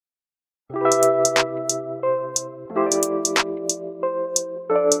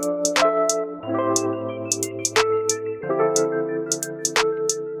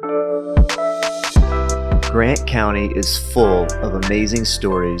Grant County is full of amazing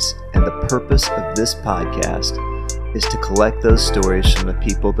stories, and the purpose of this podcast is to collect those stories from the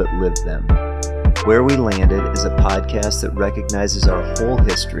people that live them. Where We Landed is a podcast that recognizes our whole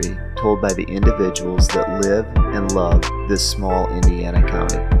history told by the individuals that live and love this small Indiana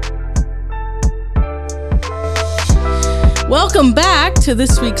county. Welcome back to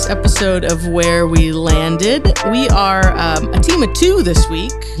this week's episode of Where We Landed. We are a team of two this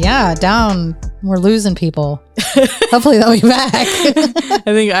week. Yeah, down. We're losing people. Hopefully they'll be back. I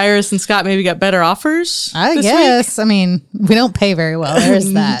think Iris and Scott maybe got better offers. I guess. Week. I mean, we don't pay very well.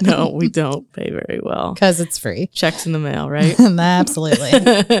 There's that. No, we don't pay very well. Because it's free. Checks in the mail, right? Absolutely.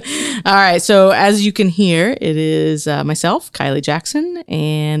 All right. So as you can hear, it is myself, Kylie Jackson,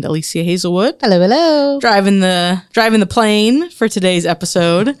 and Alicia Hazelwood. Hello, hello. Driving the plane for today's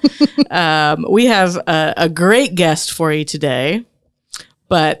episode. We have a great guest for you today.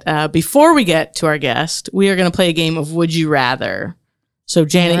 But before we get to our guest, we are going to play a game of Would You Rather. So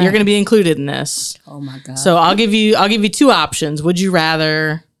Janet, You're going to be included in this. Oh my God! So I'll give you two options. Would you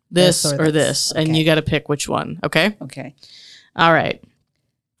rather this or this? Okay. And you got to pick which one. Okay. Okay. All right.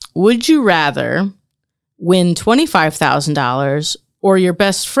 Would you rather win $25,000 or your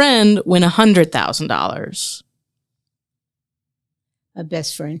best friend win $100,000? A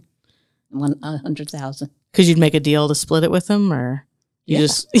best friend, 100,000. Because you'd make a deal to split it with them, or? You Yeah.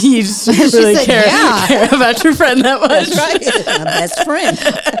 just really said, care about your friend that much. That's right. My best friend.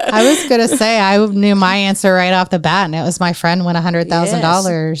 I was going to say, I knew my answer right off the bat, and it was my friend won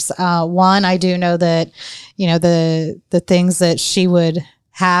 $100,000. One, I do know that, the things that she would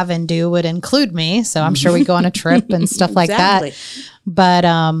have and do would include me. So I'm sure we go on a trip and stuff like that.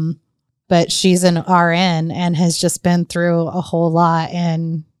 But she's an RN and has just been through a whole lot.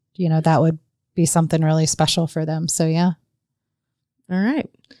 And, that would be something really special for them. So, yeah. All right.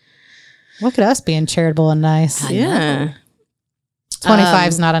 Look at us being charitable and nice. Yeah. 25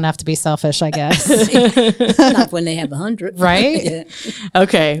 is not enough to be selfish, I guess. Not when they have 100. Right? Yeah.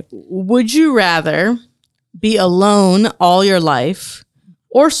 Okay. Would you rather be alone all your life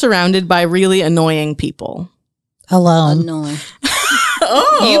or surrounded by really annoying people? Alone. Annoying.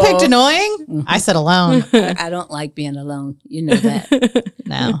 Oh. You picked annoying? Mhm. I said alone. I don't like being alone. You know that.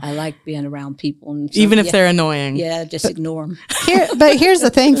 No. I like being around people. And Even if they're annoying. Yeah, just ignore them. But here's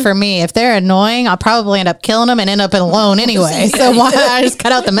the thing for me. If they're annoying, I'll probably end up killing them and end up alone anyway. So why I just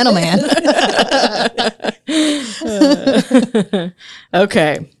cut out the middleman?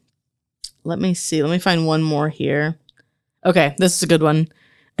 Okay. Let me see. Let me find one more here. Okay. This is a good one.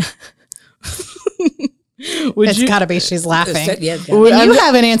 It's got to be she's laughing. Yeah, And you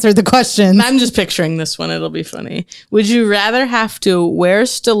haven't answered the question. I'm just picturing this one. It'll be funny. Would you rather have to wear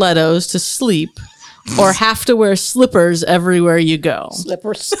stilettos to sleep or have to wear slippers everywhere you go?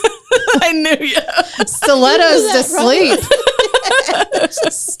 Slippers. I knew you. Stilettos to sleep.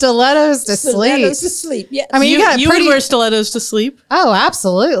 Stilettos to sleep. Stilettos to sleep. Yes. I mean, you got you pretty. would wear stilettos to sleep? Oh,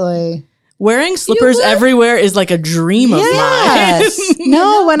 absolutely. Wearing slippers everywhere is like a dream of Yes. mine.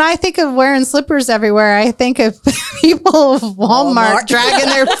 No, when I think of wearing slippers everywhere, I think of people of Walmart dragging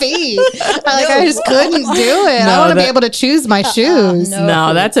their feet. I just couldn't do it. I want to be able to choose my shoes.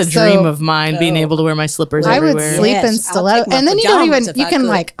 No, that's a dream So- of mine, being able to wear my slippers I would everywhere. sleep in Yes, I'll stiletto. take my And then you don't even, pajamas if you I can could.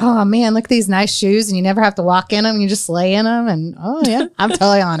 like, oh man, look at these nice shoes. And you never have to walk in them. You just lay in them. And oh yeah, I'm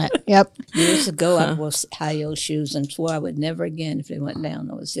totally on it. Yep. Years ago, I wore high-heel shoes and swore I would never again if they went down.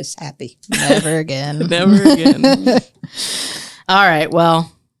 I was just happy. Never again. Never again. All right.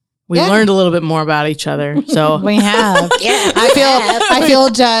 Well, we learned a little bit more about each other. So We have. Yeah, I feel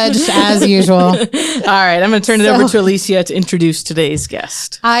judged as usual. all right, I'm going to turn it over to Alicia to introduce today's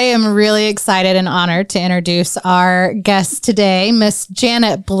guest. I am really excited and honored to introduce our guest today, Miss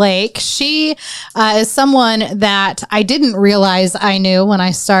Janet Blake. She is someone that I didn't realize I knew when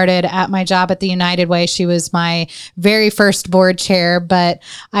I started at my job at the United Way. She was my very first board chair, but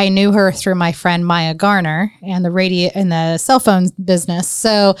I knew her through my friend Maya Garner and the radio and the cell phone business.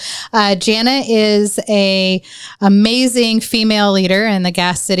 So Janet is a amazing female leader in the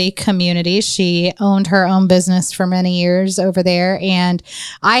Gas City community. She owned her own business for many years over there, and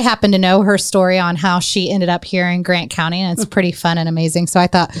I happen to know her story on how she ended up here in Grant County, and it's pretty fun and amazing. So I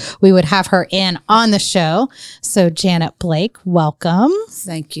thought we would have her in on the show. So Janet Blake, welcome.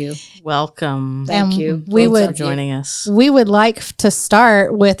 Thank you. Welcome. Thank And you. we Thanks would- for joining us. We would like to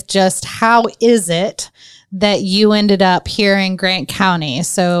start with just how is it that you ended up here in Grant County?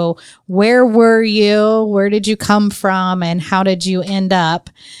 So where were you? Where did you come from? And how did you end up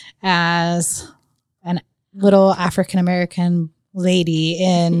as a little African-American lady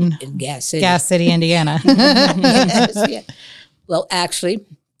in Gas City. Gas City, Indiana? Yes, yeah. Well, actually,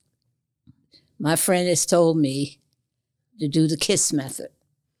 My friend has told me to do the KISS method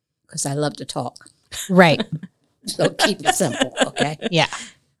because I love to talk. Right. So keep it simple, okay? Yeah.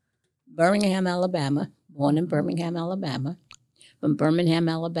 Birmingham, Alabama, born in Birmingham, Alabama. From Birmingham,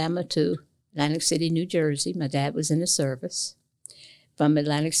 Alabama to Atlantic City, New Jersey. My dad was in the service. From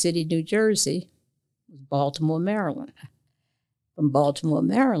Atlantic City, New Jersey, was Baltimore, Maryland. From Baltimore,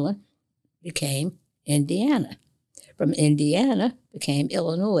 Maryland, became Indiana. From Indiana, became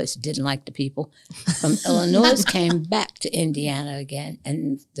Illinois. Didn't like the people. From Illinois, came back to Indiana again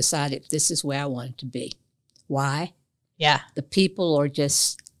and decided this is where I wanted to be. Why? Yeah. The people are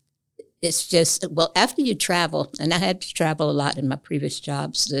just, it's just, well, after you travel, and I had to travel a lot in my previous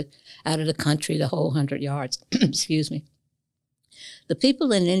jobs, out of the country, the whole 100 yards, excuse me. The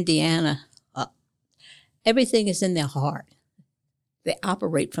people in Indiana, everything is in their heart. They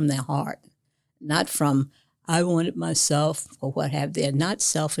operate from their heart, not from, I want it myself or what have. They're not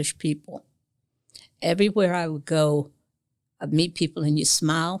selfish people. Everywhere I would go, I'd meet people and you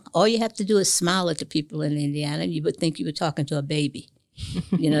smile. All you have to do is smile at the people in Indiana and you would think you were talking to a baby.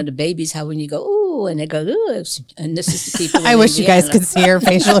 You know, the babies, how when you go, ooh, and they go, ooh, and this is the people in I wish Indiana. you guys could see her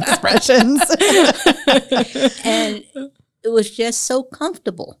facial expressions. And it was just so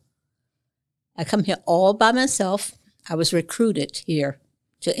comfortable. I come here all by myself. I was recruited here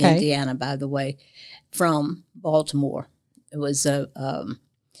to Indiana, by the way, from Baltimore. It was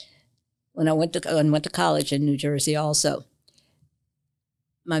when I went to college in New Jersey also.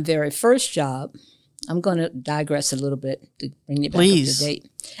 My very first job, I'm going to digress a little bit to bring you back up to date.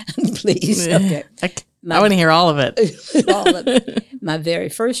 Please. Okay. I want to hear all of it. All of it. My very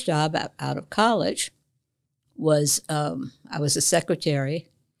first job out of college was I was a secretary,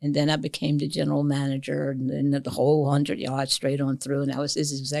 and then I became the general manager, and then the whole 100 yards straight on through, and I was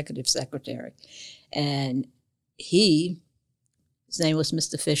his executive secretary. And his name was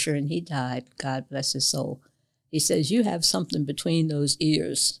Mr. Fisher, and he died, God bless his soul. He says, you have something between those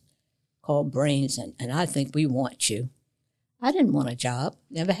ears called brains, and I think we want you. I didn't want a job,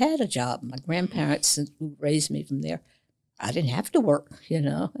 never had a job. My grandparents who raised me from there, I didn't have to work, you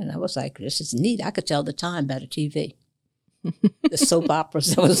know, and I was like, this is neat. I could tell the time by the TV. The soap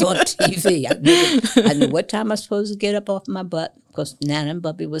operas that was on TV. I knew what time I was supposed to get up off my butt because Nana and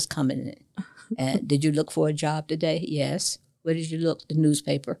Bubby was coming in. And did you look for a job today? Yes. Where did you look? The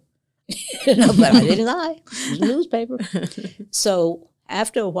newspaper. You know, but I didn't lie. It was a newspaper. So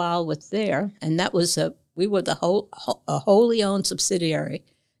after a while with there, and that was we were a wholly owned subsidiary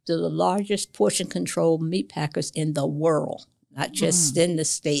to the largest portion control meat packers in the world, not just in the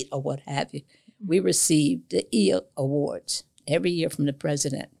state or what have you. We received the E awards every year from the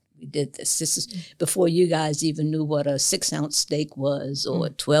president. We did this. This is before you guys even knew what a 6-ounce steak was or a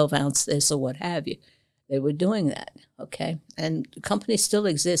 12-ounce this or what have you. They were doing that, okay? And the company still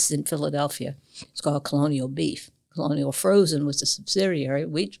exists in Philadelphia. It's called Colonial Beef. Colonial Frozen was a subsidiary.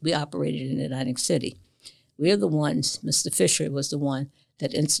 We operated in Atlantic City. We're the ones, Mr. Fisher was the one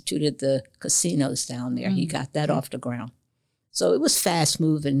that instituted the casinos down there. He got that off the ground. So it was fast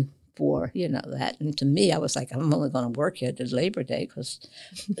moving for, you know, that. And to me, I was like, I'm only going to work here to Labor Day because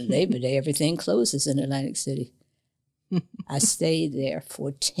Labor Day, everything closes in Atlantic City. I stayed there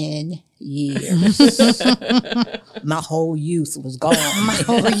for 10 years. My whole youth was gone. My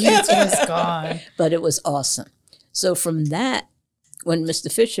whole youth was gone. But it was awesome. So from that, when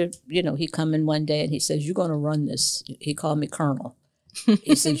Mr. Fisher, you know, he come in one day and he says, you're going to run this. He called me Colonel.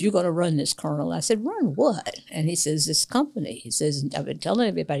 He says, you're going to run this, Colonel. I said, run what? And he says, this company. He says, I've been telling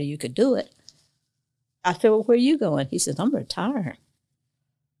everybody you could do it. I said, well, where are you going? He says, I'm retiring.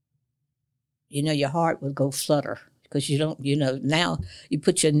 You know, your heart would go flutter because you don't, you know, now you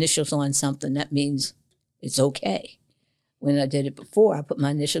put your initials on something, that means it's okay. When I did it before, I put my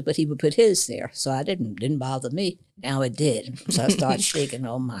initials, but he would put his there. So I didn't bother me. Now it did. So I started shaking.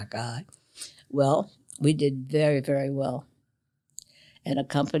 Oh, my God. Well, we did very, very well. And a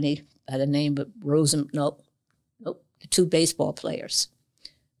company by the name of the 2 baseball players,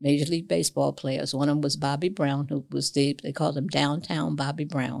 Major League Baseball players. One of them was Bobby Brown, who was they called him Downtown Bobby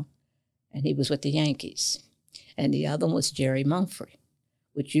Brown, and he was with the Yankees. And the other one was Jerry Mumphrey,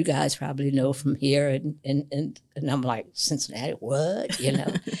 which you guys probably know from here. And I'm like, Cincinnati, what? You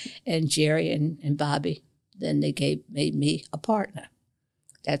know? And Jerry and Bobby, then they made me a partner.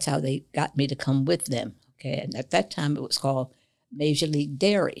 That's how they got me to come with them. Okay, and at that time it was called Major League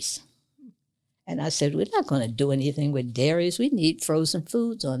Dairies. And I said, we're not going to do anything with dairies. We need frozen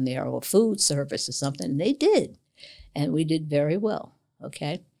foods on there or food service or something. And they did. And we did very well.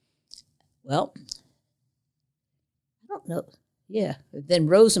 Okay. Well, I don't know. Yeah. Then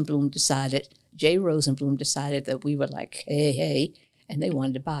Jay Rosenblum decided that we were like, hey, and they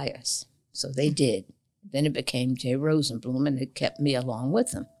wanted to buy us. So they did. Then it became J. Rosenblum, and it kept me along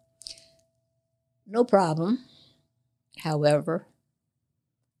with them. No problem. However,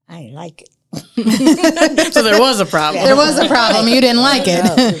 I didn't like it. So there was a problem. There was a problem. You didn't like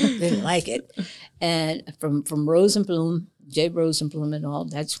No, it. didn't like it. And from Rosenblum, J. Rosenblum and all,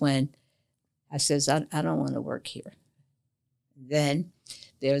 that's when I says, I don't want to work here. Then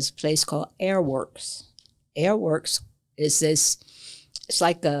there's a place called Airworks. Airworks is this, it's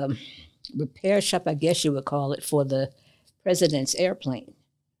like a repair shop, I guess you would call it, for the president's airplane.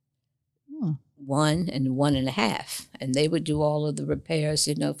 1 and 1.5. And they would do all of the repairs,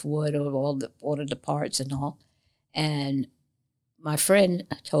 for it, or all of the parts and all. And my friend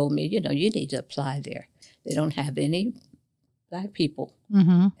told me, you need to apply there. They don't have any Black people,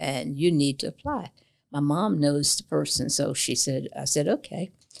 and you need to apply. My mom knows the person, so I said, okay.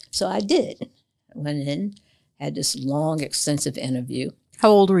 So I did. I went in, had this long, extensive interview. How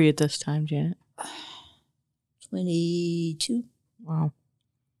old were you at this time, Janet? 22. Wow.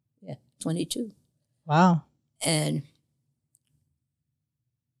 Yeah, 22. Wow. And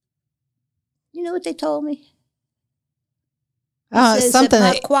you know what they told me? Says Something that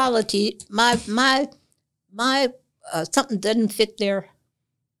my that quality, my something doesn't fit their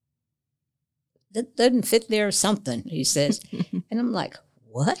something, he says. And I'm like,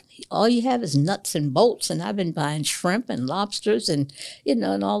 what? All you have is nuts and bolts, and I've been buying shrimp and lobsters and,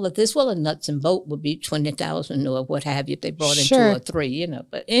 and all of this. Well, a nuts and bolt would be 20,000 or what have you if they brought in 2 or 3,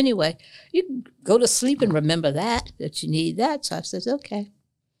 But anyway, you can go to sleep and remember that you need that. So I says, okay,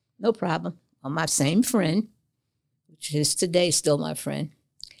 no problem. Well, my same friend, which is today still my friend,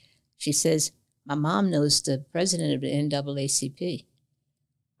 she says, my mom knows the president of the NAACP.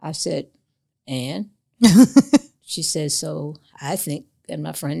 I said, and? She says, so I think, and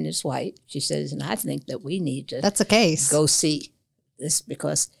my friend is white, she says, and I think that we need to that's a case. go see this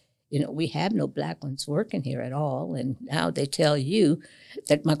because, we have no Black ones working here at all. And now they tell you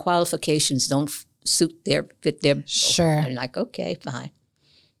that my qualifications don't fit their. Sure. I'm like, okay, fine.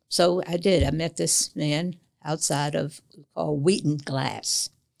 So I did. I met this man outside of called Wheaton Glass.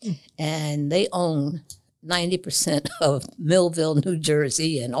 And they own 90% of Millville, New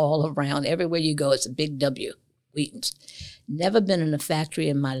Jersey, and all around. Everywhere you go, it's a big W, Wheaton's. Never been in a factory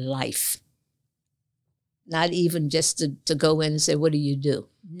in my life. Not even just to go in and say, what do you do?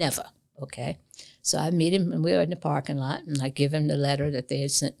 Never, okay? So I meet him, and we were in the parking lot, and I give him the letter that they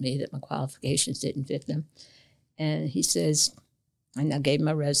had sent me that my qualifications didn't fit them. And he says, and I gave him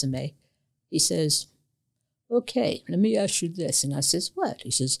my resume. He says, okay, let me ask you this. And I says, what?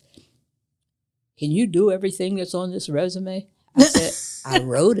 He says, can you do everything that's on this resume? I said, I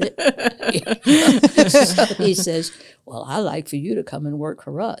wrote it. So he says, well, I'd like for you to come and work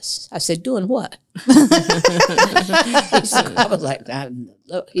for us. I said, doing what? I was like,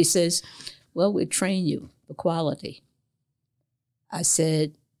 look. He says, well, we train you for quality. I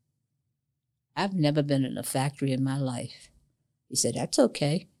said, I've never been in a factory in my life. He said, that's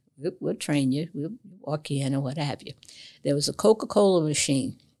okay. We'll train you. We'll walk you in or what have you. There was a Coca-Cola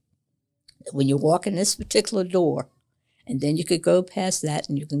machine. When you walk in this particular door, and then you could go past that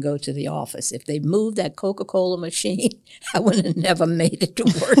and you can go to the office. If they moved that Coca-Cola machine, I would have never made it to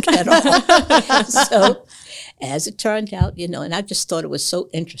work at all. So as it turned out, and I just thought it was so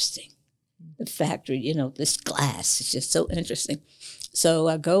interesting. The factory, this glass is just so interesting. So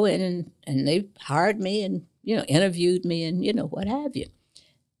I go in and they hired me and, interviewed me and, what have you.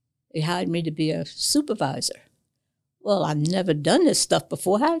 They hired me to be a supervisor. Well, I've never done this stuff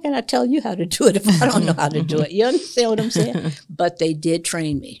before. How can I tell you how to do it if I don't know how to do it? You understand what I'm saying? But they did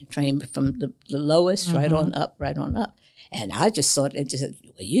train me from the lowest right on up. And I just thought, well,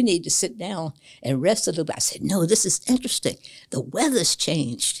 you need to sit down and rest a little bit. I said, no, this is interesting. The weather's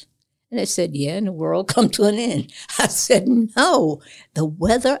changed. And they said, yeah, and the world come to an end. I said, no, the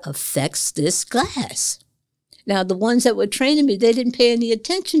weather affects this glass. Now, the ones that were training me, they didn't pay any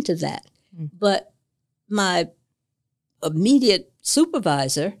attention to that. But my immediate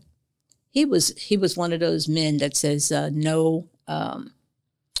supervisor, he was one of those men that says, no,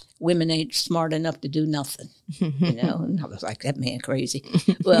 women ain't smart enough to do nothing, And I was like, that man crazy.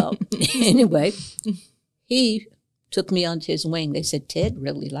 Well, anyway, he took me onto his wing. They said, Ted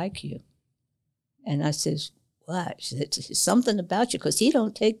really like you. And I says, what? She said, it's something about you, because he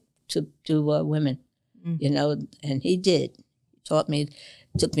don't take to women, and he did. He took me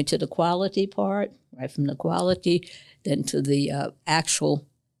to the quality part, right from the quality, then to the actual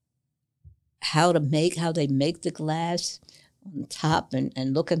how they make the glass on top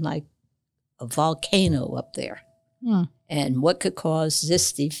and looking like a volcano up there. and what could cause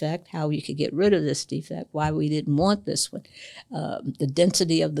this defect, how you could get rid of this defect, why we didn't want this one, the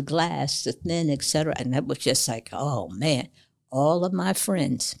density of the glass, the thin, etc. And that was just like, oh man, all of my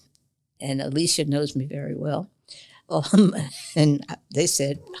friends, and Alicia knows me very well, and they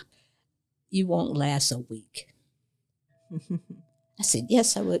said, you won't last a week. I said,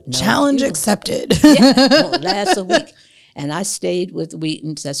 yes, I would. No, Challenge accepted. Yeah, won't last a week. And I stayed with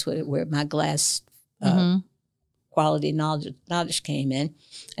Wheaton's. That's where my glass quality knowledge came in.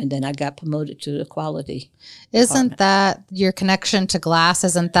 And then I got promoted to the quality Isn't department. that your connection to glass?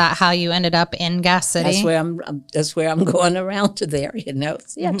 Isn't that how you ended up in Gas City? That's where I'm going around to there, you know.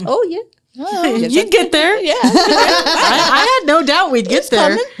 See, I told you. You'd get there. Yeah. I had no doubt we'd get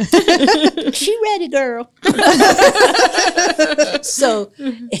there. She ready, girl. So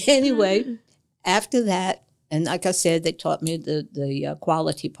anyway, after that, and like I said, they taught me the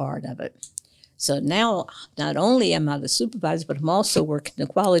quality part of it. So now, not only am I the supervisor, but I'm also working in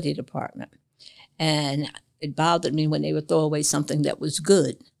the quality department. And it bothered me when they would throw away something that was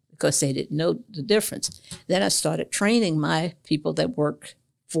good because they didn't know the difference. Then I started training my people that worked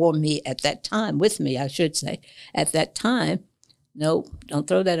for me at that time, with me, I should say. At that time, no, don't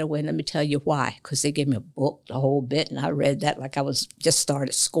throw that away. Let me tell you why. Because they gave me a book, the whole bit, and I read that like I was just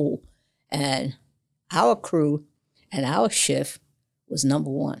started school. And our crew and our shift was number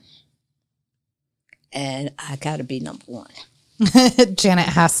one. And I got to be number one. Janet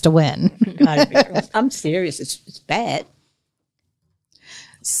has to win. Gotta be. I'm serious. It's bad.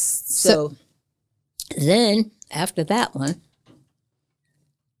 So then after that one,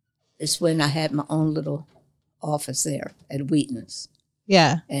 it's when I had my own little office there at Wheaton's.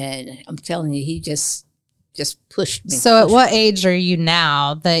 Yeah. And I'm telling you, he just pushed me. So at what age are you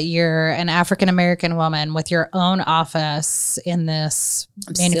now that you're an African-American woman with your own office in this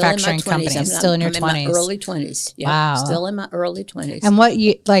manufacturing company? Still in your 20s? I'm in my early 20s. Yeah, Wow. Still in my early 20s. And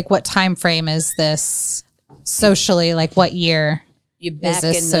what time frame is this socially? Like what year You're back is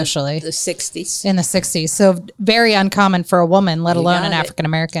this in socially? the 60s. In the 60s. So very uncommon for a woman, let You alone got an it.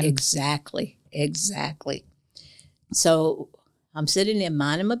 African-American. Exactly. So I'm sitting there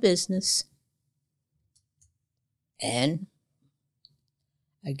minding my business, and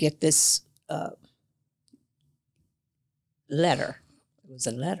I get this letter. It was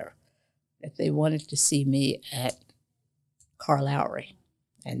a letter that they wanted to see me at Carl Lowry,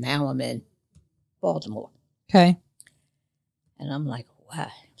 and now I'm in Baltimore. Okay. And I'm like,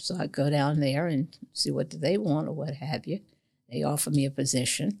 wow. So I go down there and see what do they want or what have you. They offer me a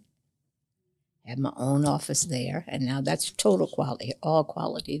position. Have my own office there. And now that's total quality, all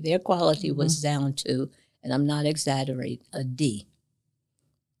quality. Their quality was down to, and I'm not exaggerating, a D.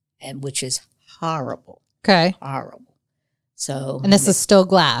 And which is horrible. Okay. Horrible. So And this is still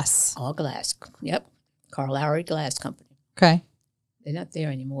glass. all glass. Yep. Carl Lowry Glass Company. Okay. They're not there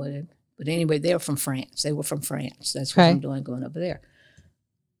anymore. But anyway, they're from France. They were from France. That's what Okay. I'm doing going over there.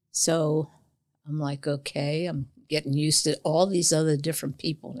 So I'm like, okay, I'm getting used to all these other different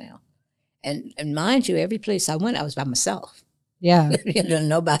people now. And mind you, every place I went, I was by myself. Yeah. You know,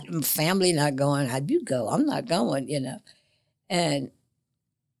 nobody, my family not going. I do go. I'm not going, you know. And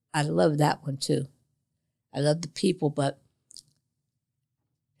I love that one too. I love the people, but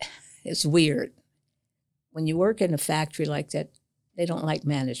it's weird. When you work in a factory like that, they don't like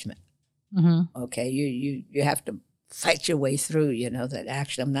management. Mm-hmm. Okay, you have to fight your way through, you know, that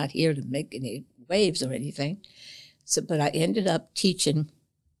actually I'm not here to make any waves or anything. So, but I ended up teaching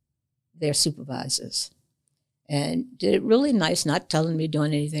their supervisors and did it really nice, not telling me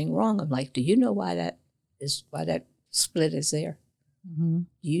doing anything wrong. I'm like, do you know why that split is there? Mm-hmm.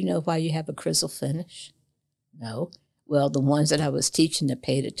 Do you know why you have a crystal finish? No. Well, the ones that I was teaching that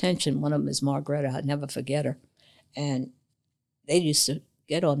paid attention, one of them is Margaretta. I'll never forget her. And they used to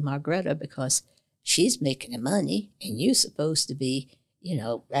get on Margaretta because she's making the money and you're supposed to be, you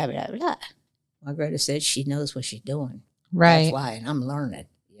know, blah, blah, blah. Margaretta said she knows what she's doing. Right. That's why, and I'm learning.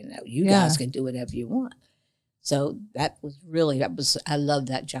 You know, you Yeah. guys can do whatever you want. So I love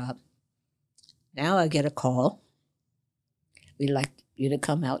that job. Now I get a call. We'd like you to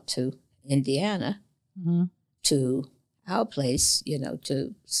come out to Indiana Mm-hmm. to our place, you know,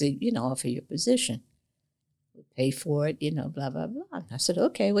 to see, you know, offer your position. We pay for it, you know, blah, blah, blah. And I said,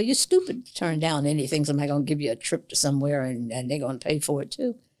 okay, well, you're stupid to turn down anything. Somebody going to give you a trip to somewhere and they're going to pay for it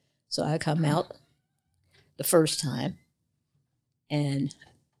too. So I come out the first time and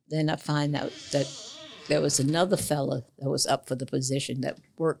then I find out that there was another fella that was up for the position that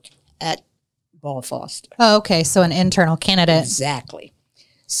worked at Ball Foster. Oh, okay. So an internal candidate. Exactly.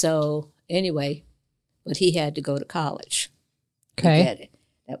 So anyway, but he had to go to college. to Okay. get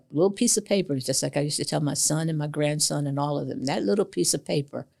it. That little piece of paper, just like I used to tell my son and my grandson and all of them, that little piece of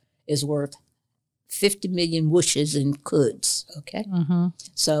paper is worth 50 million wishes and coulds, okay? Mm-hmm.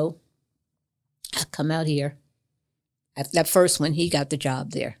 So I come out here. At that first one, he got the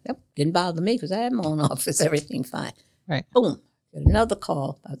job there. That didn't bother me because I had my own office, everything fine. Right. Boom, got another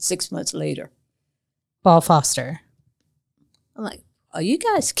call about 6 months later. Ball Foster. I'm like, are you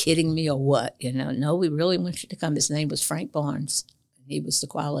guys kidding me or what? You know, no, we really want you to come. His name was Frank Barnes. He was the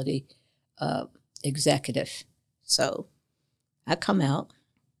quality executive. So I come out,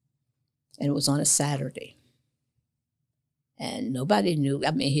 and it was on a Saturday. And nobody knew.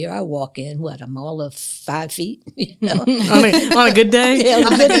 I mean, here I walk in, I'm all of 5 feet, you know. on a good day? Yeah,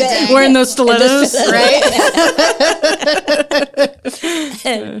 on a good day. Wearing those stilettos, right?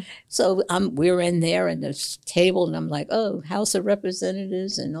 And so we're in there and this table, and I'm like, oh, House of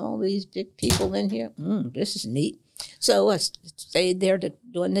Representatives and all these big people in here. This is neat. So I stayed there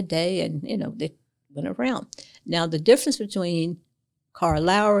during the day, and, you know, they went around. Now, the difference between Carl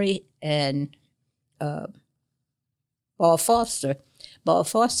Lowry and Ball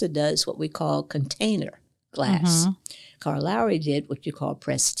Foster does what we call container glass. Mm-hmm. Carl Lowry did what you call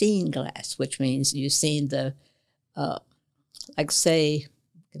pristine glass, which means you've seen the, like say,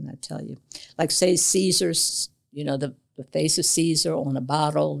 what can I tell you? Like say Caesar's, you know, the face of Caesar on a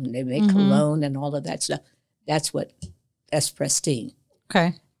bottle, and they make cologne and all of that stuff. That's pristine.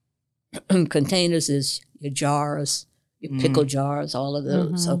 Okay. Containers is your jars, your pickle jars, all of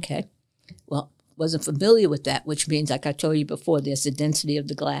those. Okay. Well, wasn't familiar with that, which means, like I told you before, there's the density of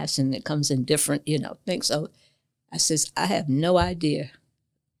the glass, and it comes in different, you know, things. So I says, I have no idea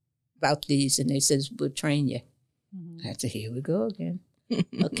about these, and they says, we'll train you. I said, here we go again.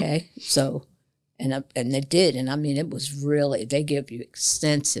 Okay. So, and they did, and I mean, it was really, they give you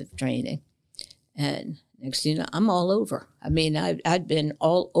extensive training, and next thing you know, I'm all over. I mean, I'd been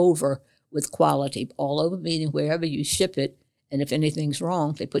all over with quality, all over, meaning wherever you ship it, and if anything's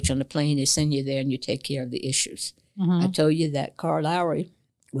wrong, they put you on the plane, they send you there, and you take care of the issues. I told you that Carl Lowry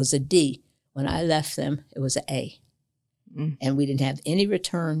was a D. When I left them, it was an A. And we didn't have any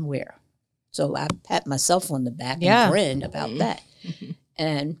return wear. So I pat myself on the back and grinned about that.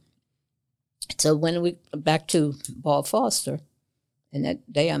 And so when we back to Ball Foster, and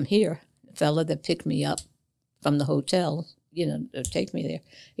that day I'm here, the fellow that picked me up from the hotel, you know, to take me there,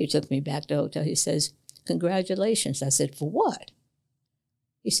 he took me back to the hotel. He says, congratulations. I said, for what?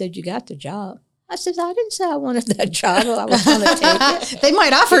 He said, you got the job. I said, I didn't say I wanted that job or I was going to take it. They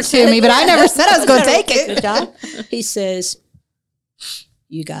might offer it to me, but I never said I was going to take it. The job. He says,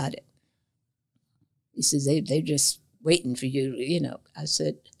 you got it. He says, they're just waiting for you, you know. I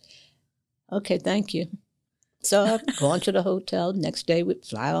said, okay, thank you. So I've gone to the hotel. Next day, we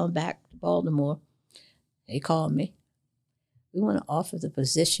fly on back to Baltimore. They called me. We want to offer the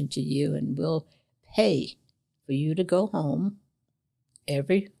position to you, and we'll pay for you to go home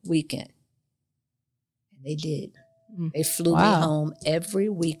every weekend. And they did. They flew me home every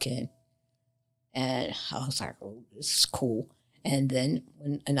weekend. And I was like, oh, this is cool. And then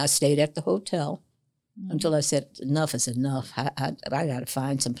and I stayed at the hotel until I said, enough is enough. I got to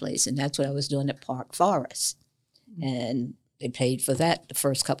find some place. And that's what I was doing at Park Forest. And they paid for that the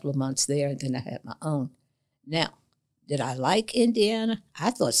first couple of months there, and then I had my own. Now, did I like Indiana?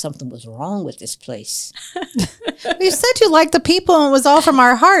 I thought something was wrong with this place. You said you liked the people and it was all from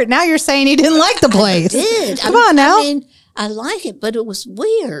our heart. Now you're saying you didn't like the place. I did. Come on now. I mean, I like it, but it was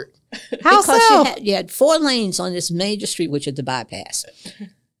weird. How because so? you had 4 lanes on this major street, which is the bypass,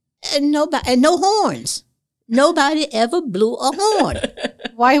 and no horns. Nobody ever blew a horn.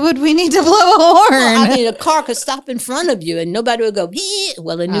 Why would we need to blow a horn? Well, I mean, a car could stop in front of you and nobody would go, yeah.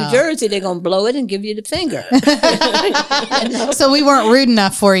 Well, in New Jersey, they're going to blow it and give you the finger. So we weren't rude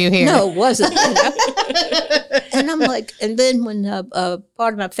enough for you here. No, it wasn't. And I'm like, and then when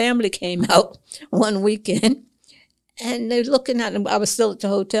part of my family came out one weekend, and they're looking at, I was still at the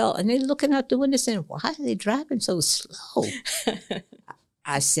hotel, and they're looking out the window saying, why are they driving so slow?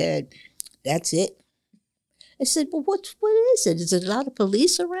 I said, that's it. I said, well, what is it? Is it a lot of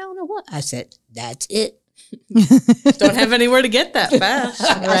police around or what? I said, that's it. Don't have anywhere to get that fast,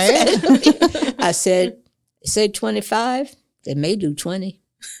 Right? I said, say 25, they may do 20.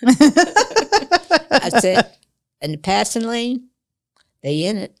 I said, in the passing lane, they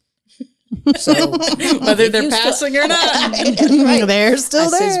in it. So whether they're passing or not. Right. They're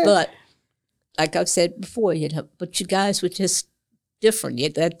still I there. says, but like I've said before, you know, but you guys were just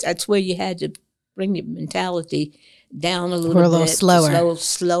different. That's where you had to bring your mentality down a little bit. We're a little slower.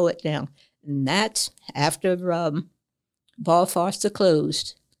 Slow it down. And that's after Ball Foster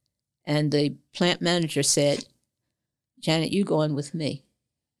closed, and the plant manager said, Janet, you going with me.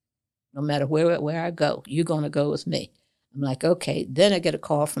 No matter where I go, you're going to go with me. I'm like, okay. Then I get a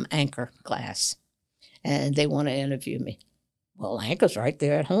call from Anchor Glass, and they want to interview me. Well, Anchor's right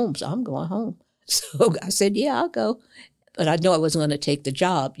there at home, so I'm going home. So I said, yeah, I'll go. But I know I wasn't going to take the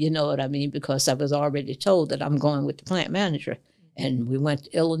job, you know what I mean, because I was already told that I'm going with the plant manager. And we went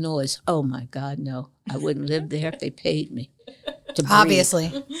to Illinois. Oh, my God, no. I wouldn't live there if they paid me to breathe. Obviously.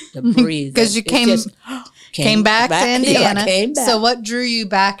 To breathe. Because you came back to Indiana. Yeah, I came back. So what drew you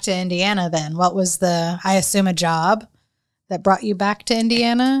back to Indiana then? What was I assume, a job that brought you back to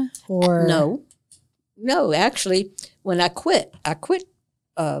Indiana? Or No, actually, when I quit,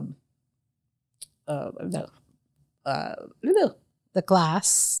 the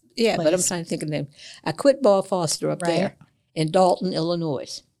glass. Yeah, place. but I'm trying to think of the name. I quit Ball Foster up there in Dalton,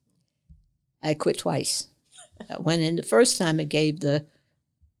 Illinois. I quit twice. I went in the first time. I gave the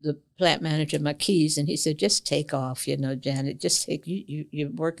plant manager my keys, and he said, "Just take off, Janet. Just take you're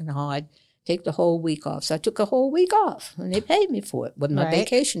working hard. Take the whole week off." So I took a whole week off, and they paid me for it. Wasn't my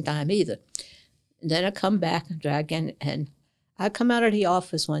vacation time either. And then I come back and drag in, and I come out of the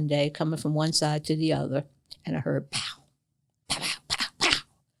office one day, coming from one side to the other, and I heard pow, pow, pow, pow, pow.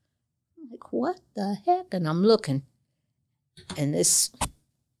 I'm like, what the heck? And I'm looking, and this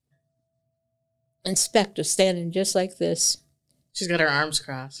inspector standing just like this. She's got her arms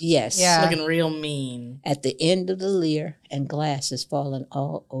crossed. Yes. Yeah. Looking real mean. At the end of the leer, and glass is falling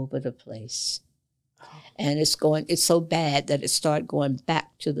all over the place. And it's so bad that it started going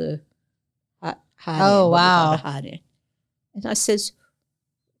back to the hot end. Oh, wow. Hot end. And I says,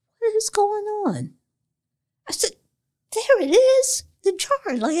 what is going on? I said, there it is. The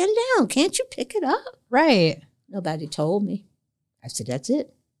jar laying down. Can't you pick it up? Right. Nobody told me. I said, that's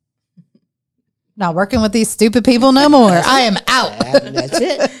it. Not working with these stupid people no more. I am out. That's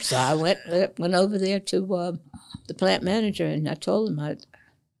it. So I went over there to the plant manager, and I told him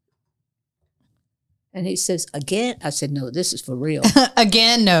and he says, again? I said, no, this is for real.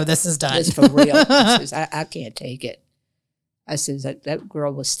 Again, no, this is done. It's for real. I says, I can't take it. I says, that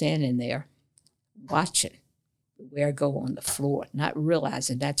girl was standing there watching the wear go on the floor, not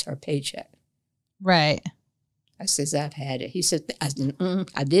realizing that's her paycheck. Right. I says, I've had it. He said,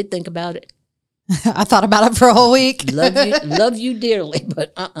 I did think about it. I thought about it for a whole week. love you dearly,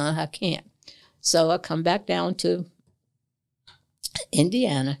 but I can't. So I come back down to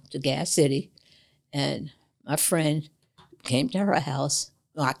Indiana, to Gas City, and my friend came to her house.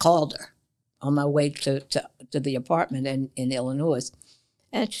 Well, I called her on my way to the apartment in Illinois,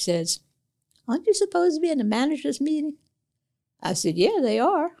 and she says, aren't you supposed to be in the manager's meeting? I said, yeah, they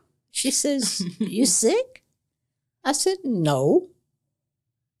are. She says, you sick? I said, no.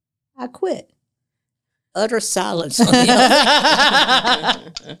 I quit. Utter silence on the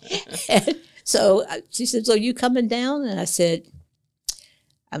other. And so she said, so you coming down? And I said,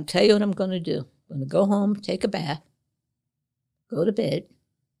 I'm telling you what I'm going to do. I'm going to go home, take a bath, go to bed.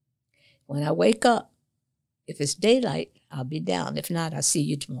 When I wake up, if it's daylight, I'll be down. If not, I'll see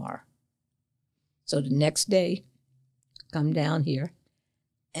you tomorrow. So the next day, come down here.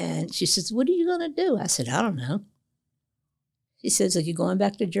 And she says, what are you going to do? I said, I don't know. She says, are you going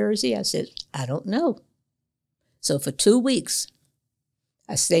back to Jersey? I said, I don't know. So for 2 weeks,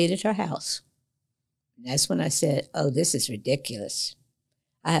 I stayed at her house. And that's when I said, oh, this is ridiculous.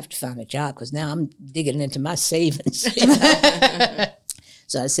 I have to find a job because now I'm digging into my savings.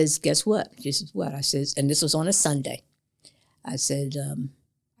 So I says, guess what? She says, what? I says, and this was on a Sunday. I said,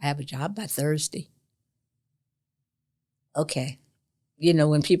 I have a job by Thursday. Okay.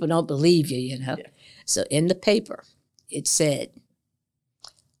 When people don't believe you, Yeah. So in the paper, it said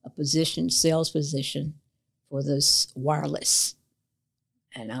a sales position for this wireless.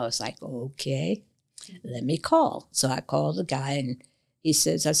 And I was like, okay, let me call. So I called the guy, and I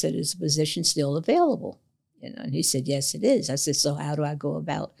said, is the position still available? And he said, yes, it is. I said, so how do I go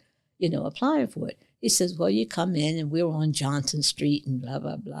about, applying for it? He says, well, you come in, and we're on Johnson Street and blah,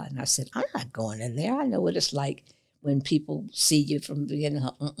 blah, blah. And I said, I'm not going in there. I know what it's like when people see you from,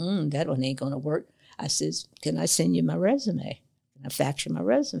 that one ain't going to work. I says, can I send you my resume? And I faxed you my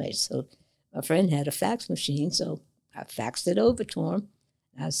resume. So my friend had a fax machine, so I faxed it over to him.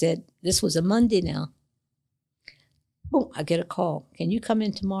 I said, this was a Monday now. Boom, I get a call. Can you come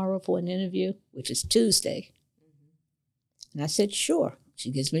in tomorrow for an interview? Which is Tuesday. And I said, sure. She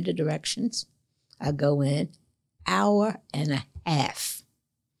gives me the directions. I go in, hour and a half.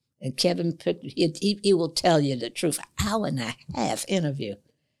 And Kevin, he will tell you the truth. Hour and a half interview.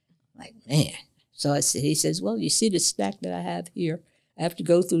 Like, man. So he says, well, you see the stack that I have here? I have to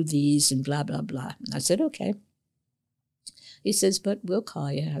go through these and blah, blah, blah. And I said, okay. He says, but we'll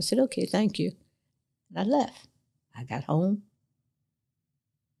call you. I said, okay, thank you. And I left. I got home.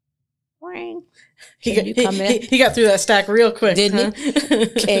 ring. He Can you come in? He got through that stack real quick. Didn't huh?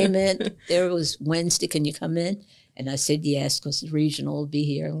 Came in. There was Wednesday. Can you come in? And I said yes, because the regional will be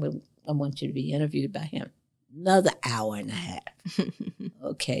here, and I want you to be interviewed by him. Another hour and a half.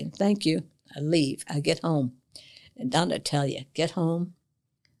 Okay, thank you. I leave. I get home. And Donna tell you, get home.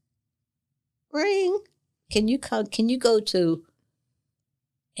 Ring. Can you go to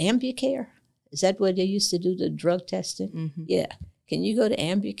Ambucare? Is that where they used to do the drug testing? Mm-hmm. Yeah. Can you go to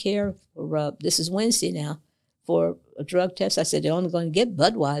Ambucare for, this is Wednesday now, for a drug test? I said, they're only going to get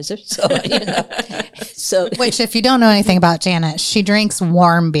Budweiser. So, So, Which, if you don't know anything about Janet, she drinks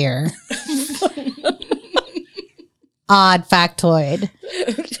warm beer. Odd factoid,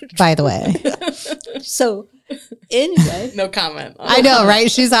 by the way. So anyway. No comment. I know, right?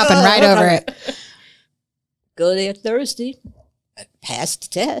 She's hopping right over it. Go there Thursday, passed the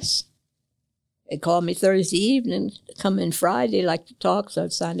test. They called me Thursday evening, come in Friday, like to talk, so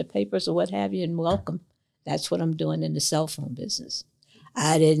I'd sign the papers or what have you, and welcome. That's what I'm doing in the cell phone business.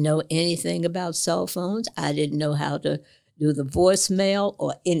 I didn't know anything about cell phones. I didn't know how to do the voicemail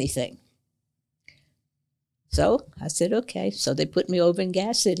or anything. So I said, okay. So they put me over in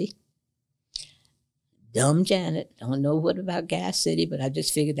Gas City. Dumb Janet, don't know what about Gas City, but I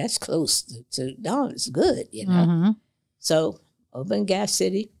just figured that's close to Dawn. It's good, you know. Mm-hmm. So over in Gas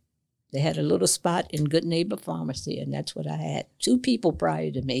City, they had a little spot in Good Neighbor Pharmacy, and that's what I had. 2 people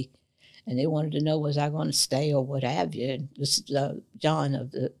prior to me, and they wanted to know, was I going to stay or what have you? And this is John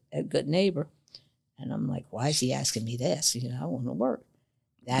at Good Neighbor. And I'm like, why is he asking me this? You know, I want to work.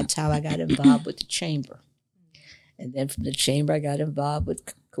 That's how I got involved with the chamber. And then from the chamber, I got involved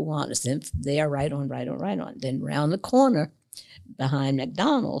with Kiwanis. Then there, right on. Then round the corner behind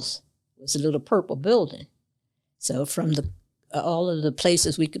McDonald's was a little purple building. So from all of the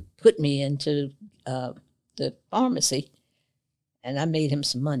places we could put me into the pharmacy, and I made him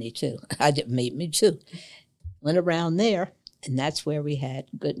some money too. I did made me too. Went around there, and that's where we had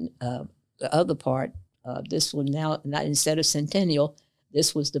good. The other part, this one now, not instead of Centennial,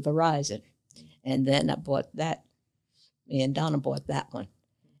 this was the Verizon, and then I bought that. Me and Donna bought that one,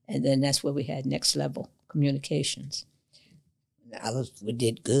 and then that's where we had Next Level Communications. We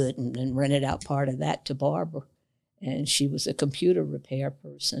did good, and then rented out part of that to Barbara, and she was a computer repair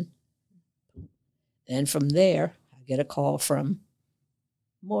person. And from there, I get a call from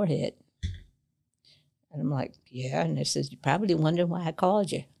Moorhead, and I'm like, yeah, and they says, you probably wondering why I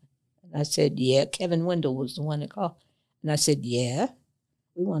called you. And I said, yeah, Kevin Wendell was the one that called. And I said, yeah,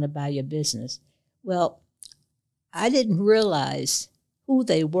 we want to buy your business. Well, I didn't realize who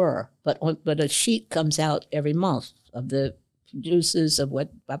they were, but a sheet comes out every month of the producers of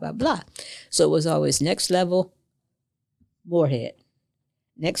what, blah, blah, blah. So it was always Next Level, Moorhead.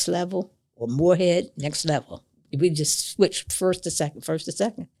 Next Level, or Moorhead, Next Level. We just switched first to second.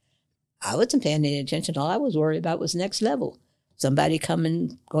 I wasn't paying any attention. All I was worried about was Next Level. Somebody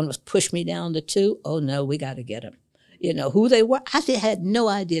going to push me down to 2. Oh, no, we got to get them. You know, who they were. I had no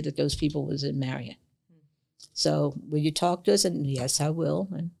idea that those people was in Marion. So will you talk to us? And yes, I will.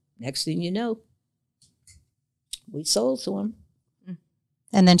 And next thing you know, we sold to them.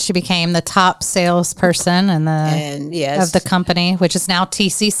 And then she became the top salesperson of the company, which is now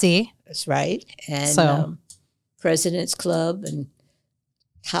TCC. That's right. And President's Club and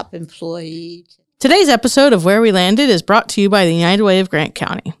top employee. Today's episode of Where We Landed is brought to you by the United Way of Grant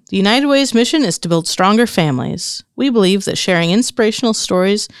County. The United Way's mission is to build stronger families. We believe that sharing inspirational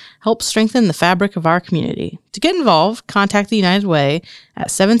stories helps strengthen the fabric of our community. To get involved, contact the United Way at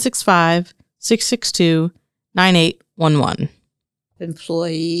 765-662-9811.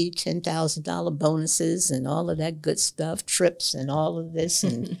 Employee, $10,000 bonuses and all of that good stuff, trips and all of this,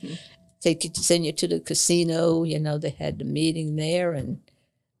 and send you to the casino. You know, they had the meeting there, and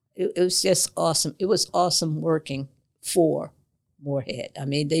it was just awesome. It was awesome working for Moorhead. I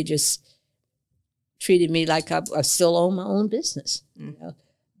mean, they just treated me like I still own my own business. You know?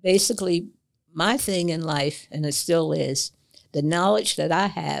 Basically, my thing in life, and it still is, the knowledge that I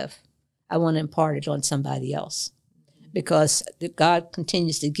have, I want to impart it on somebody else, because God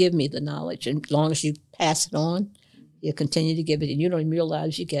continues to give me the knowledge, and as long as you pass it on, you continue to give it, and you don't even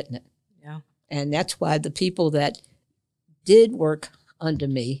realize you're getting it. Yeah, and that's why the people that did work under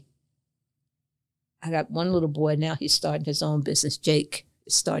me, I got one little boy now, he's starting his own business. Jake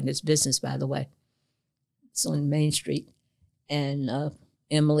is starting his business, by the way. It's on Main Street. And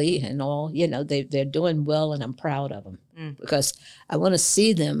Emily and all, you know, they're doing well, and I'm proud of them because I want to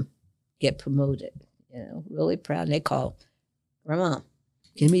see them get promoted, you know, really proud. And they call, Grandma,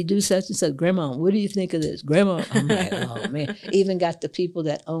 can we do such and such? Grandma, what do you think of this? Grandma, I'm like, oh man. Even got the people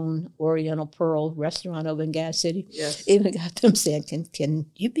that own Oriental Pearl restaurant over in Gas City. Yes. Even got them saying, can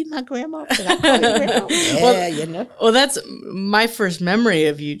you be my grandma? Can I call you grandma? Yeah, you know. Well, that's my first memory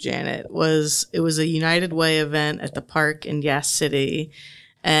of you, Janet. It was a United Way event at the park in Gas City.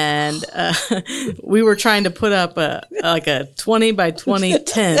 And we were trying to put up a 20 by 20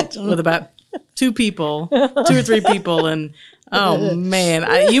 tent with about 2 or 3 people, and oh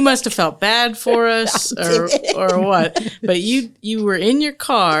man, you must have felt bad for us or what? But you were in your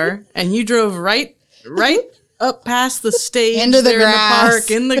car and you drove right up past the stage into the grass. in the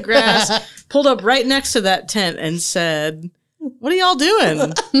park, in the grass, pulled up right next to that tent and said, "What are y'all doing?"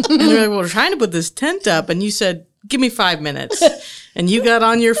 And we were like, "Well, we're trying to put this tent up," and you said, "Give me 5 minutes." And you got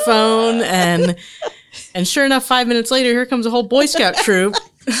on your phone, and sure enough, 5 minutes later, here comes a whole Boy Scout troop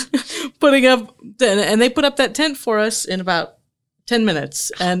putting up, and they put up that tent for us in about 10 minutes.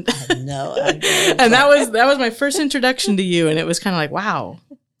 And I know. and that was my first introduction to you, and it was kind of like, wow,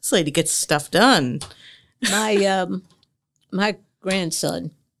 this lady gets stuff done. My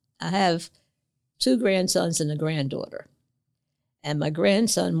grandson, I have 2 grandsons and a granddaughter, and my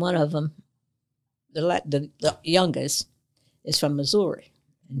grandson, one of them, the youngest, is from Missouri,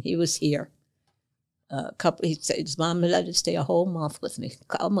 and he was here. He said his mom let him stay a whole month with me,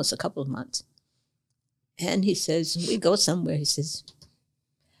 almost a couple of months. And he says, we go somewhere. He says,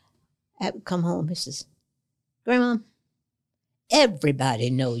 I come home. He says, Grandma, everybody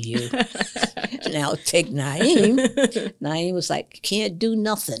know you. Now take Naeem. Naeem was like, can't do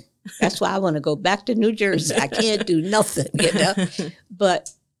nothing. That's why I want to go back to New Jersey. I can't do nothing, you know. But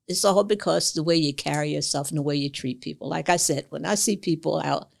it's all because the way you carry yourself and the way you treat people. Like I said, when I see people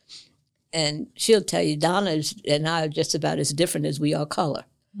out, and she'll tell you, Donna and I are just about as different as we are color.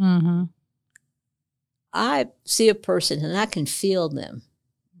 Mm-hmm. I see a person and I can feel them.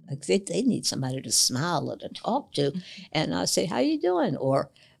 Like they need somebody to smile or to talk to. And I'll say, how you doing? Or,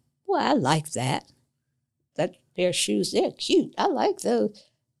 boy, I like that. That pair of shoes, they're cute. I like those.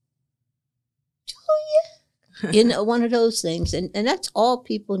 Oh, yeah. You know, one of those things. And that's all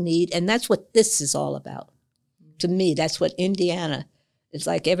people need. And that's what this is all about. To me, that's what Indiana, it's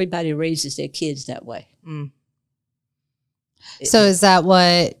like everybody raises their kids that way. Mm. So is that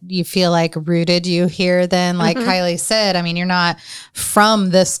what you feel like rooted you here then? Like Kylie said, I mean, you're not from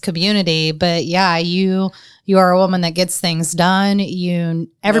this community, but yeah, you are a woman that gets things done.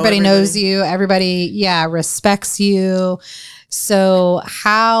 Everybody knows you. Everybody, respects you. So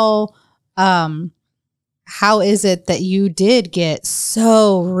how is it that you did get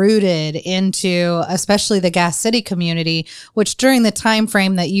so rooted into, especially the Gas City community, which during the time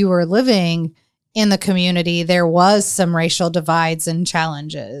frame that you were living in the community, there was some racial divides and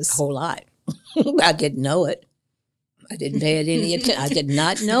challenges? A whole lot. I didn't know it. I didn't pay it any attention. I did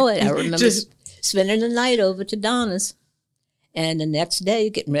not know it. I remember spending the night over to Donna's, and the next day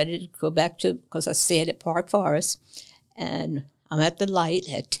getting ready to go back to, because I stayed at Park Forest, and I'm at the light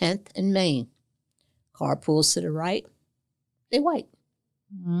at 10th and Main. Car pulls to the right. They white.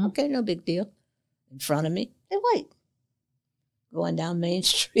 Mm-hmm. Okay, no big deal. In front of me, they white. Going down Main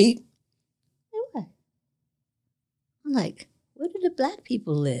Street, they white. I'm like, where do the black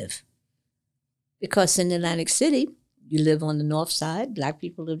people live? Because in Atlantic City, you live on the north side. Black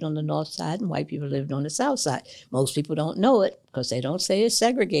people lived on the north side and white people lived on the south side. Most people don't know it because they don't say it's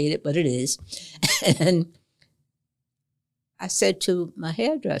segregated, but it is. And I said to my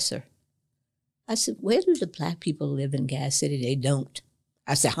hairdresser, I said, where do the black people live in Gas City? They don't.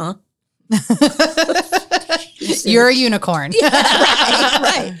 I said, huh? Said, you're a unicorn. Yeah,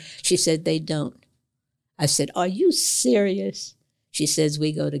 right. She said, they don't. I said, are you serious? She says,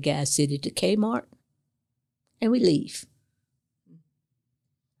 we go to Gas City to Kmart and we leave.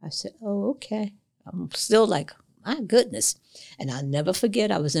 I said, oh, okay. I'm still like, my goodness. And I'll never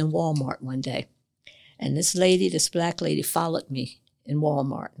forget, I was in Walmart one day. And this black lady followed me in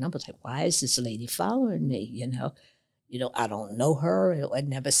Walmart. And I was like, why is this lady following me? You know, I don't know her. I'd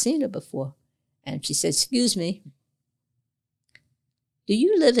never seen her before. And she said, excuse me, do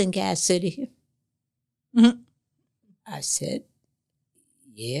you live in Gas City? Mm-hmm. I said,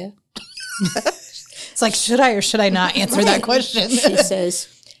 yeah. It's like, should I or should I not answer that question? She says,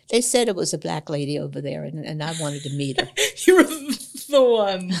 they said it was a black lady over there and I wanted to meet her. You were the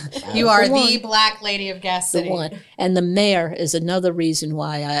one. You are the black lady of Gas City. The one. And the mayor is another reason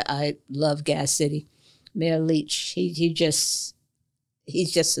why I love Gas City. Mayor Leach, he's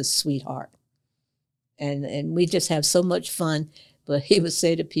just a sweetheart. And we just have so much fun. But he would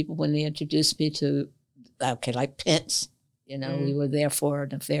say to people when they introduced me to, like Pence, we were there for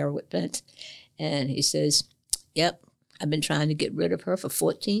an affair with Pence. And he says, yep, I've been trying to get rid of her for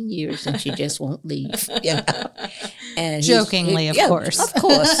 14 years, and she just won't leave. You know? And Jokingly, of course.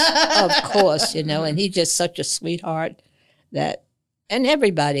 Of course, you know, and he's just such a sweetheart that, and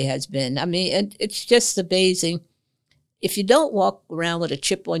everybody has been. I mean, and it's just amazing. If you don't walk around with a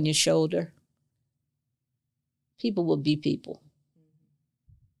chip on your shoulder, people will be people.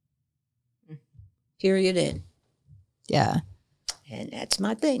 Period. End. Yeah. Mm-hmm. And that's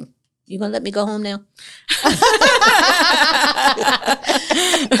my thing. You gonna let me go home now?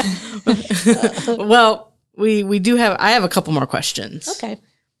 Well, we do have. I have a couple more questions. Okay.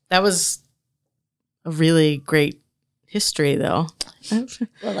 That was a really great history, though.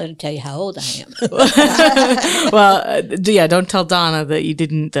 Well, I'll tell you how old I am. Well, yeah. Don't tell Donna that you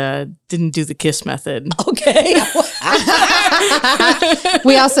didn't do the kiss method. Okay.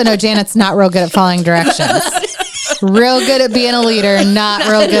 We also know Janet's not real good at following directions. Real good at being a leader, not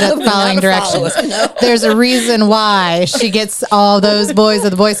real good at following directions. There's a reason why she gets all those boys of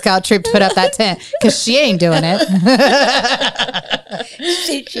the Boy Scout troop to put up that tent, because she ain't doing it.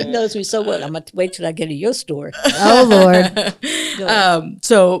 She knows me so well. I'm going to wait till I get to your story. Oh, Lord.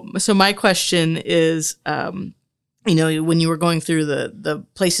 So my question is, you know, when you were going through the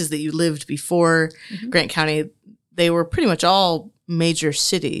places that you lived before Grant County, they were pretty much all major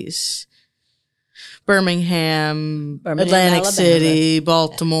cities. Birmingham, Atlantic Alabama. City,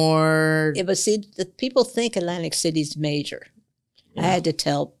 Baltimore. Yeah, but see, the people think Atlantic City's major. Yeah. I had to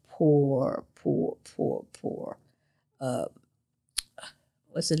tell poor. What's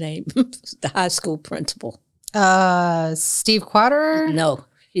the name? The high school principal. Steve Quaterer? No,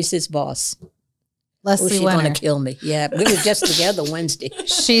 she's his boss. Leslie She's Winter. going to kill me. Yeah, we were just together Wednesday.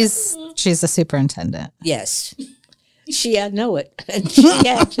 She's the superintendent. Yes. I know it. And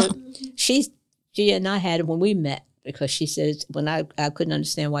she and I had it when we met, because she says, when I couldn't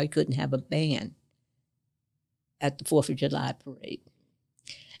understand why you couldn't have a band at the 4th of July parade.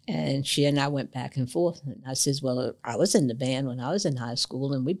 And she and I went back and forth. And I says, well, I was in the band when I was in high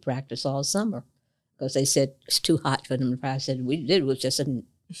school, and we practiced all summer because they said it's too hot for them to practice. I said, we did. It was just a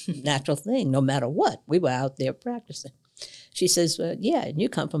natural thing. No matter what, we were out there practicing. She says, well, yeah, and you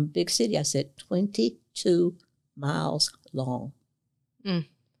come from a big city. I said, 22 miles long. Mm.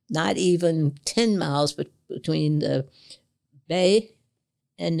 Not even 10 miles between the bay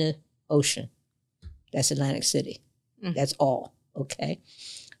and the ocean. That's Atlantic City. Mm. That's all, okay?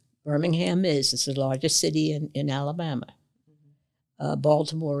 Birmingham it's the largest city in Alabama.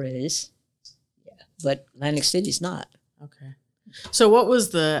 Baltimore is, yeah, but Atlantic City's not. Okay. So what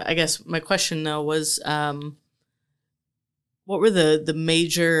was I guess my question though was, what were the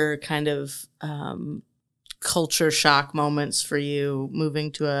major kind of culture shock moments for you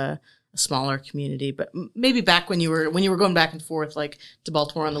moving to a smaller community, but maybe back when you were going back and forth, like to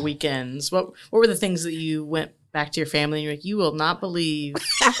Baltimore on the weekends? What were the things that you went back to your family and you're like, you will not believe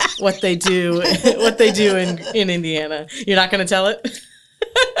what they do in Indiana? You're not going to tell it?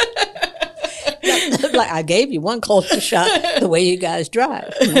 Like, I gave you one culture shock, the way you guys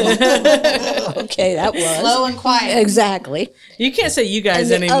drive. Okay, that was Slow and quiet. Exactly. You can't say you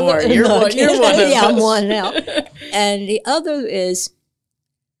guys And the anymore. other- You're no, one of yeah, I'm us. one now. And the other is,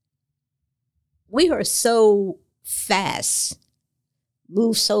 we are so fast,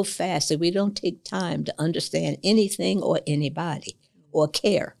 move so fast that we don't take time to understand anything or anybody or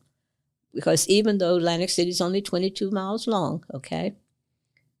care. Because even though Atlantic City is only 22 miles long, okay,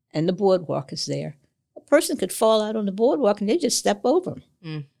 and the boardwalk is there, a person could fall out on the boardwalk and they just step over them.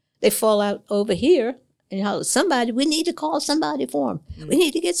 Mm. They fall out over here, and we need to call somebody for them. Mm. We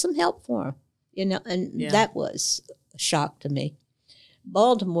need to get some help for them. You know, and Yeah. that was a shock to me.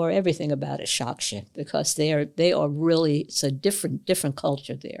 Baltimore, everything about it shocks you, because they are really, it's a different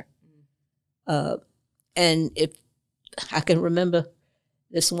culture there. And if I can remember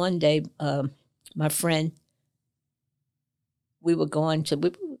this one day, my friend, we were going,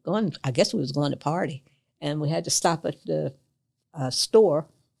 I guess we was going to party, and we had to stop at the store,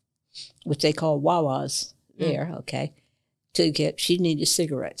 which they call Wawa's there, okay, she needed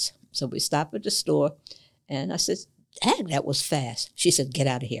cigarettes. So we stopped at the store, and I said, Dad, that was fast. She said, get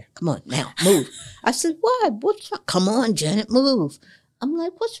out of here. Come on, now, move. I said, what? What's wrong? Come on, Janet, move. I'm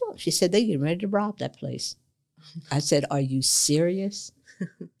like, what's wrong? She said, they're getting ready to rob that place. I said, are you serious?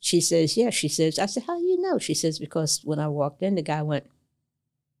 She says, yeah. She says, I said, how do you know? She says, because when I walked in, the guy went,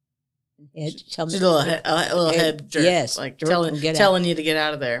 Just a little head jerk. Yes, Like jerk telling and get out. telling you to get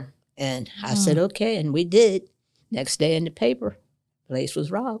out of there. And I said, okay, and we did. Next day in the paper, place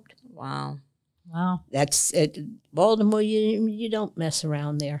was robbed. Wow. Wow. That's it. Baltimore, you don't mess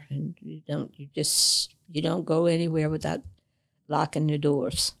around there, and you don't go anywhere without locking your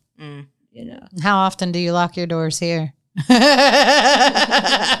doors. Mm. You know, How often do you lock your doors here?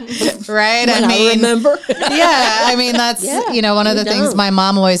 Right? When I remember. Yeah, I mean, that's, Yeah, one of the you things don't. my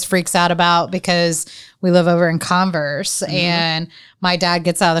mom always freaks out about because we live over in Converse and my dad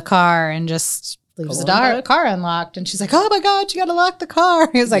gets out of the car and just leaves the car unlocked. And she's like, oh my God, you got to lock the car.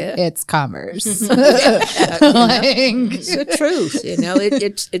 He's like, Yeah. it's Converse. Like, Like- it's the truth.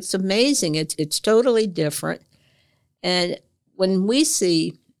 It's amazing. It's totally different. And when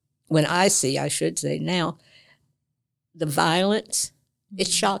I see, I should say now, the violence, it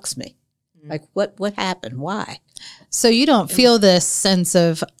shocks me. Like what happened? Why? So you don't feel this sense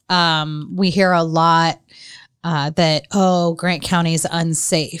of, we hear a lot that, Grant County is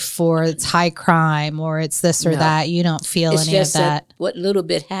unsafe or it's high crime or it's this or No. that. You don't feel It's any of just that. what little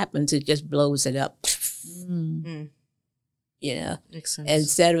bit happens, it just blows it up. Mm. Makes sense.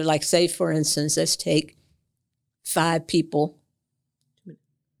 Instead of like, say, for instance, let's take 5 people.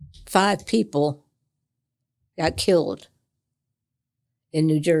 5 people got killed in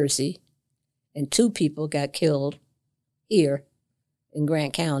New Jersey, and 2 people got killed here in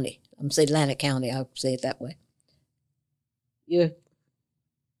Grant County. I'm going to say Atlantic County. I'll say it that way.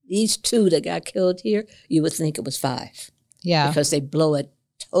 These 2 that got killed here, you would think it was 5 Yeah. because they blow it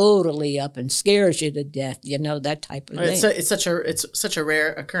totally up and scares you to death. That type of thing. It's such a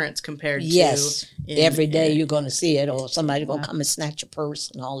rare occurrence compared Yes. to Every day you're going to see it, or somebody's going to come and snatch your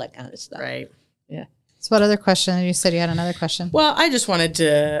purse and all that kind of stuff. right. So what other question? You said you had another question. Well, I just wanted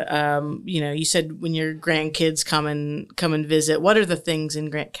to, you said when your grandkids come and visit, what are the things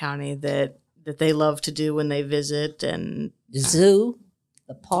in Grant County that they love to do when they visit? And The zoo,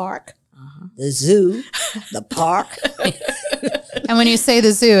 the park, the zoo, the park. And when you say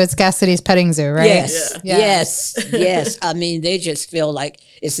the zoo, it's Gas City's petting zoo, right? Yes, Yeah. yes. I mean, they just feel like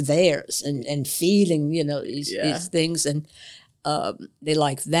it's theirs and feeling, these things. And they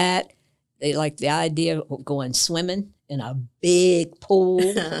like that. They like the idea of going swimming in a big pool.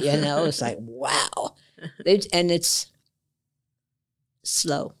 It's like, wow. And it's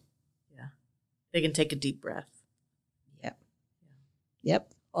slow. they can take a deep breath.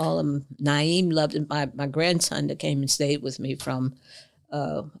 Yep. All of them. Naeem loved it. My grandson that came and stayed with me from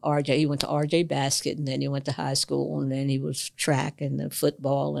RJ. He went to RJ Basket, and then he went to high school, and then he was track and the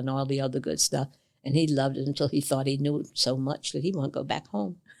football and all the other good stuff. And he loved it until he thought he knew it so much that he wanted to go back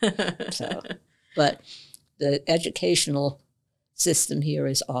home. So, but the educational system here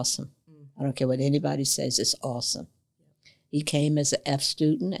is awesome. I don't care what anybody says, it's awesome. He came as an F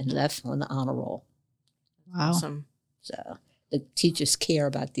student and left on the honor roll. Wow. Awesome. So the teachers care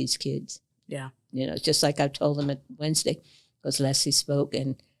about these kids. Yeah. Just like I told them at Wednesday, because Leslie spoke,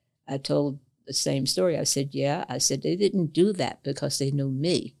 and I told the same story. I said, they didn't do that because they knew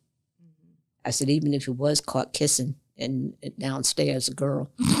me. I said, even if he was caught kissing and downstairs a girl,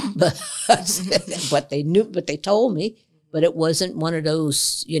 but they told me, but it wasn't one of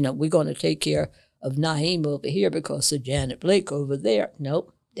those, we're going to take care of Naeem over here because of Janet Blake over there.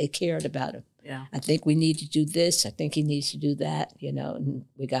 Nope, they cared about him. Yeah. I think we need to do this. I think he needs to do that, and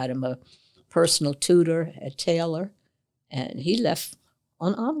we got him a personal tutor at Taylor, and he left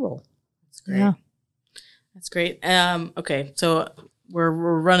on honor roll. That's great. Yeah. That's great. Okay, so we're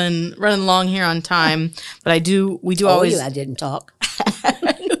running long here on time, but we do always. I didn't talk.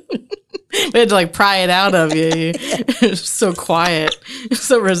 We had to pry it out of you. You're so quiet,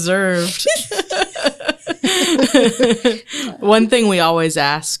 so reserved. One thing we always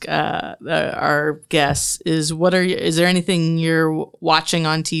ask our guests is, is there anything you're watching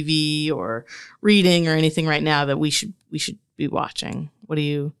on TV or reading or anything right now that we should be watching? What do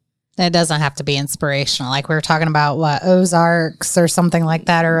you? It doesn't have to be inspirational. Like we were talking about Ozarks or something like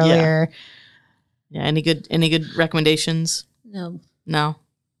that earlier. Yeah. Any good recommendations? No. No.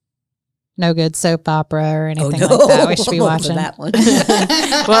 No good soap opera or anything no. like that we should be I'm over watching. that one.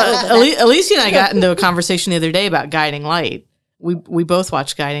 Well, Alicia and I got into a conversation the other day about Guiding Light. We both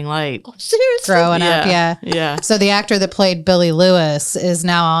watched Guiding Light. Oh, seriously? Growing up, yeah. Yeah. So the actor that played Billy Lewis is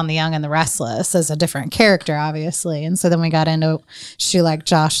now on The Young and the Restless as a different character, obviously. And so then we got into she like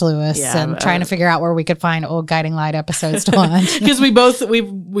Josh Lewis and trying to figure out where we could find old Guiding Light episodes to watch. Because we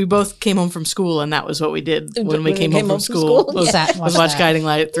both came home from school, and that was what we did when we came home from school. Was watch Guiding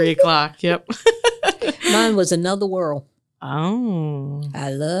Light at 3:00. Yep. Mine was Another World. Oh. I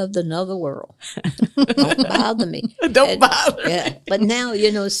loved Another World. Don't bother me. Don't bother. Yeah. But now,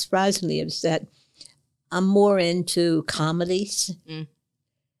 surprisingly, is that I'm more into comedies,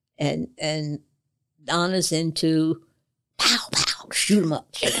 and Donna's into pow pow, shoot them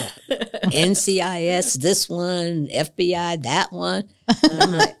up. NCIS, this one, FBI, that one. And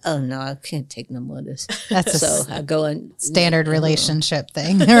I'm like, oh no, I can't take no more of this. So I go and standard relationship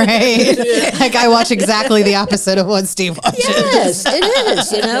thing, right? Like I watch exactly the opposite of what Steve watches. Yes, it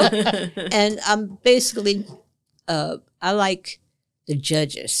is, you know. And I'm basically, I like the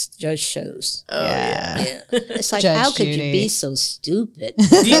judge shows. Oh, yeah. It's like, Judge how could Judy. you be so stupid?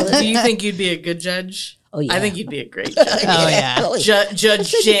 Do you think you'd be a good judge? Oh, yeah. I think you'd be a great judge. Oh yeah.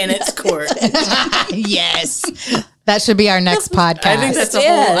 Judge Janet's court. Yes. That should be our next podcast. I think that's a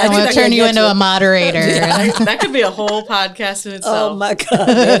Yeah, whole. I I and think we'll that, turn you into a moderator. that could be a whole podcast in itself. Oh my God.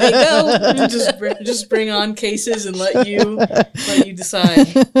 There we go. just bring on cases and let you decide.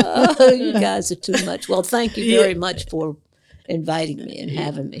 Oh, you guys are too much. Well, thank you very much for inviting me and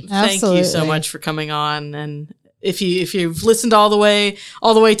having me. Thank you so Absolutely. much for coming on. And if you've listened all the way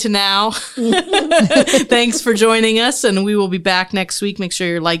to now, thanks for joining us. And we will be back next week. Make sure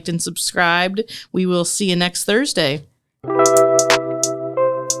you're liked and subscribed. We will see you next Thursday.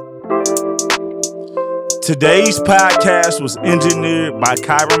 Today's podcast was engineered by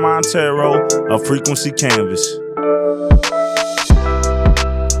Kyra Montero of Frequency Canvas.